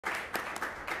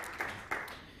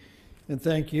And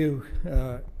thank you,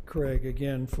 Craig,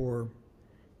 again for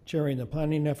chairing the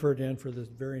planning effort and for this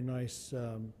very nice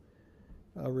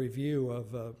review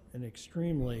of an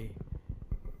extremely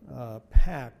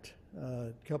packed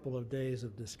couple of days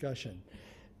of discussion.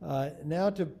 Now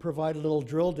to provide a little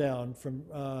drill down from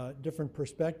different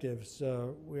perspectives,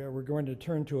 we're going to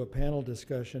turn to a panel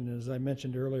discussion. As I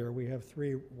mentioned earlier, we have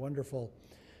three wonderful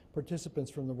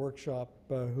participants from the workshop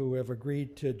who have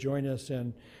agreed to join us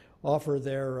and offer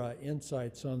their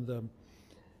insights on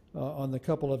the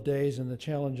couple of days and the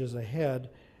challenges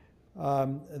ahead.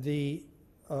 The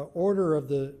order of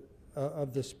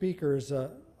the speakers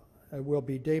will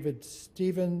be David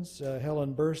Stevens,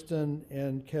 Helen Burston,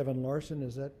 and Kevin Larson.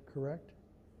 Is that correct?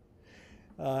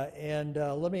 And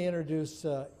let me introduce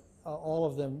all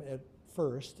of them at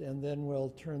first, and then we'll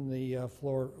turn the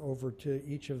floor over to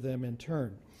each of them in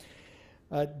turn.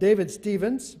 David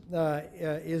Stevens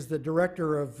is the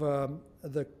director of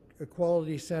the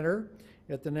Equality Center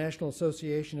at the National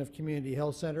Association of Community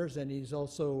Health Centers, and he's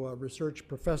also a research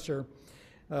professor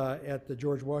at the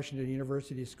George Washington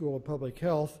University School of Public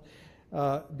Health.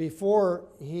 Before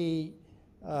he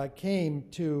came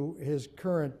to his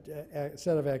current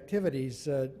set of activities,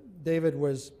 David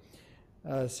was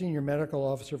Senior Medical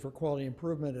Officer for Quality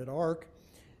Improvement at ARC,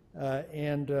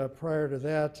 and prior to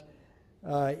that,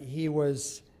 he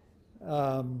was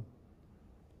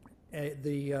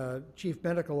the Chief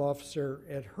Medical Officer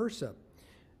at HRSA.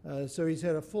 So he's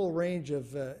had a full range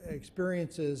of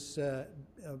experiences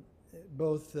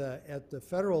both at the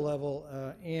federal level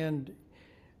and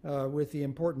with the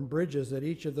important bridges that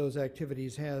each of those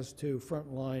activities has to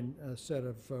frontline set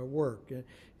of work.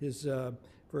 His,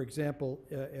 for example,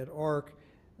 at ARC,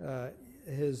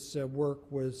 his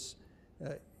work was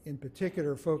in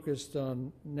particular focused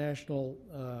on national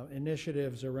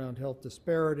initiatives around health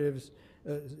disparities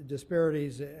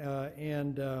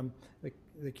and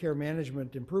the Care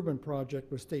Management Improvement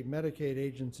Project with state Medicaid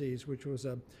agencies, which was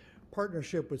a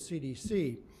partnership with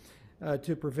CDC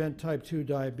to prevent type 2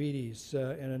 diabetes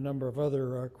and a number of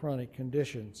other chronic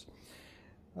conditions.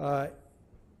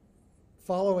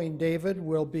 Following David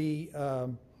will be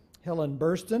Helen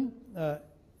Burston.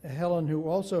 Helen, who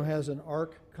also has an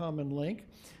ARC common link.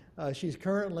 She's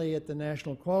currently at the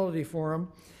National Quality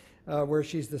Forum, where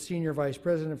she's the Senior Vice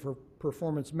President for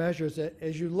Performance Measures.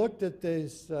 As you looked at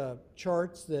these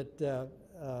charts that,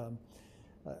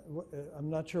 I'm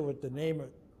not sure what the name of,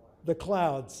 the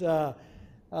clouds that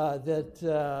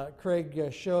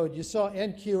Craig showed, you saw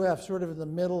NQF sort of in the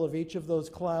middle of each of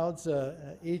those clouds,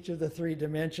 each of the three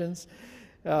dimensions,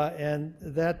 and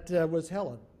that was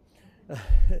Helen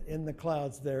in the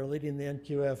clouds there, leading the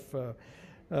NQF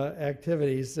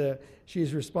activities.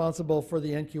 She's responsible for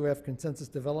the NQF consensus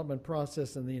development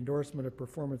process and the endorsement of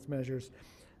performance measures,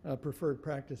 preferred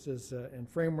practices, and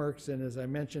frameworks. And as I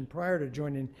mentioned, prior to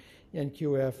joining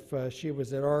NQF, she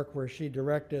was at ARC, where she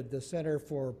directed the Center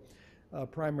for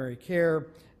Primary Care,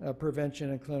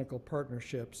 Prevention, and Clinical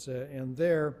Partnerships. And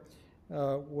there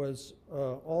was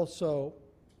also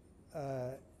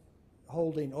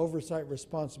holding oversight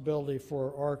responsibility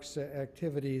for ARC's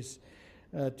activities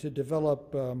to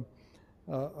develop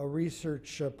a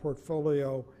research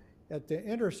portfolio at the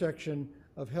intersection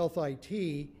of health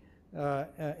IT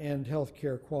and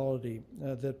healthcare quality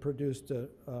that produced a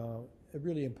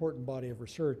really important body of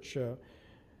research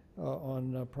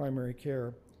on primary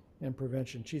care and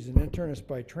prevention. She's an internist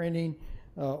by training,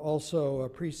 also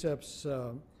precepts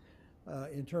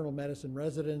internal medicine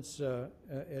residence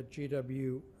at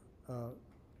GW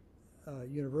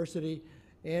University,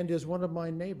 and is one of my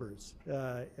neighbors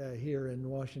here in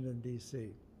Washington,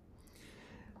 D.C.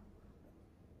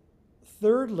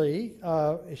 Thirdly,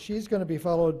 she's going to be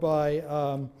followed by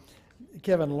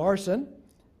Kevin Larson,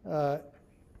 and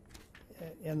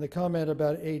the comment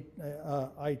about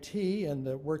IT and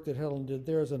the work that Helen did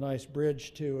there is a nice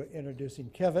bridge to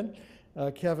introducing Kevin.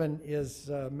 Kevin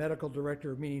is Medical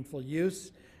Director of Meaningful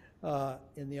Use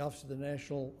in the Office of the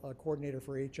National Coordinator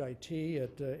for HIT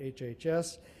at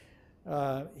HHS.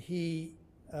 He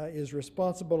is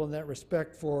responsible in that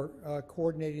respect for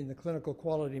coordinating the clinical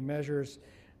quality measures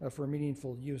for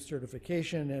meaningful use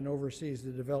certification and oversees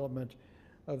the development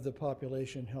of the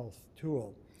population health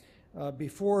tool.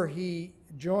 Before he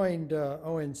joined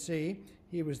ONC,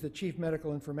 he was the Chief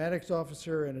Medical Informatics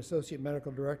Officer and Associate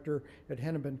Medical Director at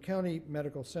Hennepin County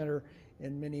Medical Center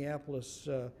in Minneapolis,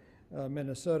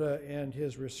 Minnesota, and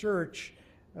his research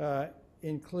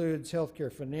includes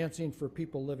healthcare financing for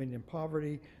people living in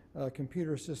poverty,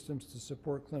 computer systems to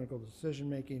support clinical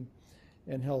decision-making,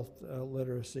 and health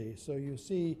literacy. So you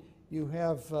see, you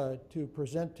have to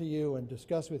present to you and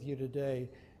discuss with you today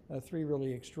three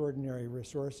really extraordinary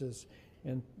resources.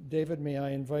 And David, may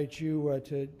I invite you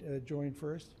to join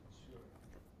first?